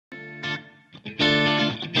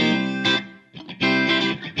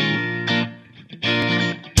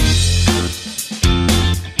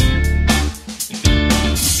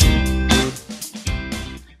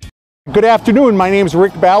Good afternoon, my name is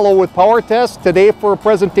Rick Ballo with Power Test. Today for a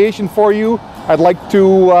presentation for you, I'd like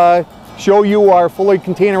to show you our fully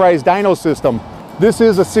containerized dyno system. This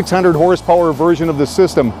is a 600 horsepower version of the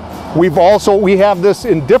system. We have this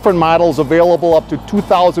in different models available up to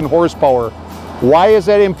 2,000 horsepower. Why is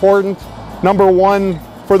that important? Number one,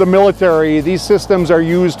 for the military, these systems are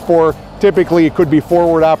used for, typically it could be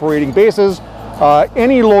forward operating bases,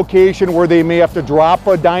 any location where they may have to drop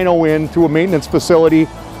a dyno into a maintenance facility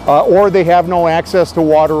or they have no access to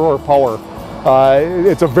water or power.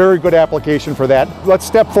 It's a very good application for that. Let's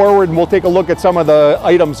step forward and we'll take a look at some of the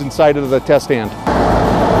items inside of the test stand.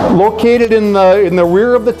 Located in the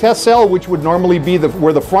rear of the test cell, which would normally be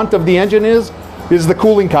where the front of the engine is the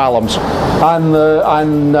cooling columns.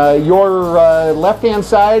 On your left-hand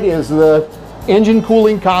side is the engine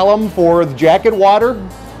cooling column for the jacket water.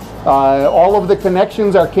 All of the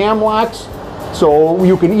connections are cam locks, so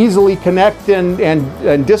you can easily connect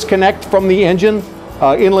and disconnect from the engine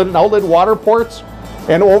inlet and outlet water ports.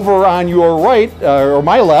 And over on your right, or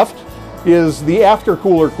my left, is the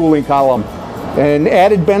aftercooler cooling column. An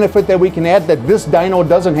added benefit that we can add that this dyno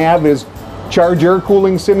doesn't have is charge air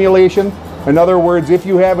cooling simulation. In other words, if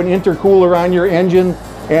you have an intercooler on your engine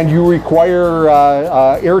and you require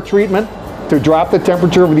air treatment to drop the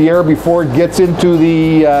temperature of the air before it gets into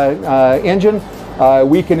the engine,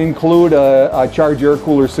 we can include a charge air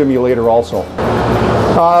cooler simulator also.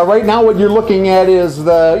 Right now what you're looking at is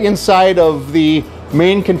the inside of the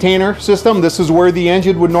main container system. This is where the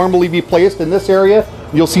engine would normally be placed in this area.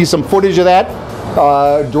 You'll see some footage of that.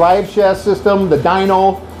 Drive shaft system, the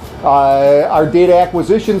dyno, our data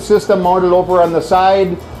acquisition system mounted over on the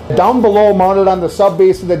side. Down below, mounted on the sub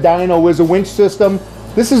base of the dyno, is a winch system.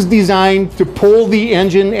 This is designed to pull the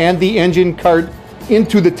engine and the engine cart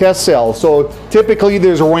into the test cell. So typically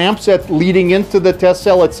there's ramps leading into the test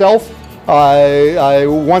cell itself.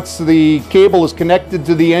 Once the cable is connected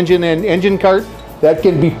to the engine and engine cart, that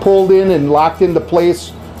can be pulled in and locked into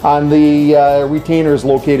place on the retainers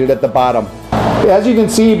located at the bottom. As you can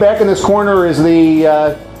see, back in this corner is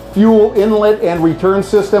the fuel inlet and return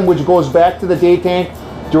system, which goes back to the day tank.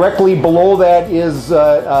 Directly below that is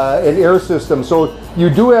an air system. So you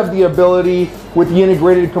do have the ability with the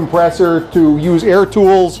integrated compressor to use air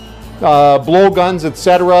tools, blow guns,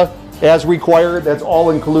 etc. as required. That's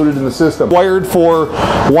all included in the system. Wired for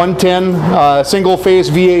 110 single phase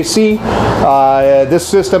VAC. This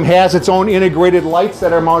system has its own integrated lights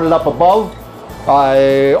that are mounted up above,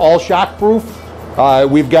 all shock proof.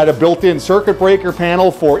 We've got a built-in circuit breaker panel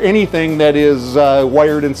for anything that is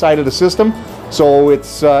wired inside of the system. So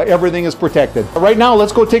everything is protected. Right now,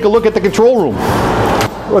 let's go take a look at the control room.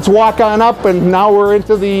 Let's walk on up, and now we're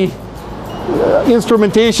into the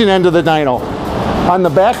instrumentation end of the dyno. On the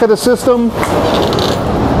back of the system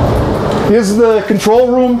is the control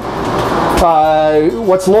room.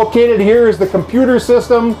 What's located here is the computer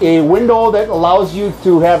system, a window that allows you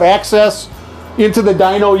to have access into the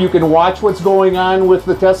dyno. You can watch what's going on with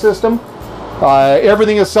the test system.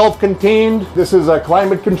 Everything is self-contained. This is a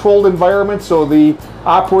climate-controlled environment, so the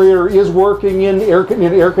operator is working in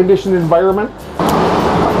an air-conditioned environment.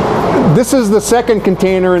 This is the second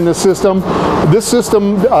container in the system. This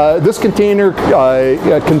container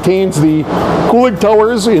contains the cooling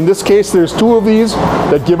towers. In this case, there's 2 of these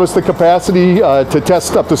that give us the capacity to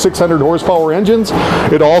test up to 600 horsepower engines.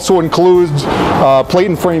 It also includes plate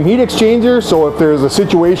and frame heat exchanger, so if there's a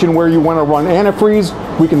situation where you want to run antifreeze,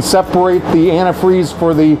 we can separate the antifreeze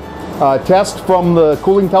for the test from the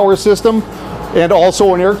cooling tower system. And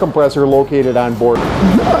also an air compressor located on board.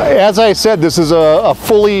 As I said, this is a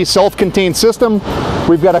fully self-contained system.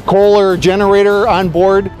 We've got a Kohler generator on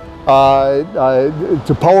board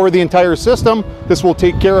to power the entire system. This will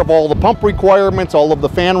take care of all the pump requirements, all of the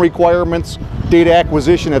fan requirements, data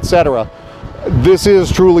acquisition, etc. This is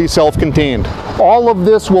truly self-contained. All of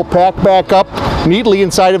this will pack back up neatly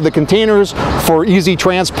inside of the containers for easy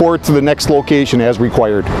transport to the next location as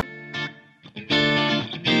required.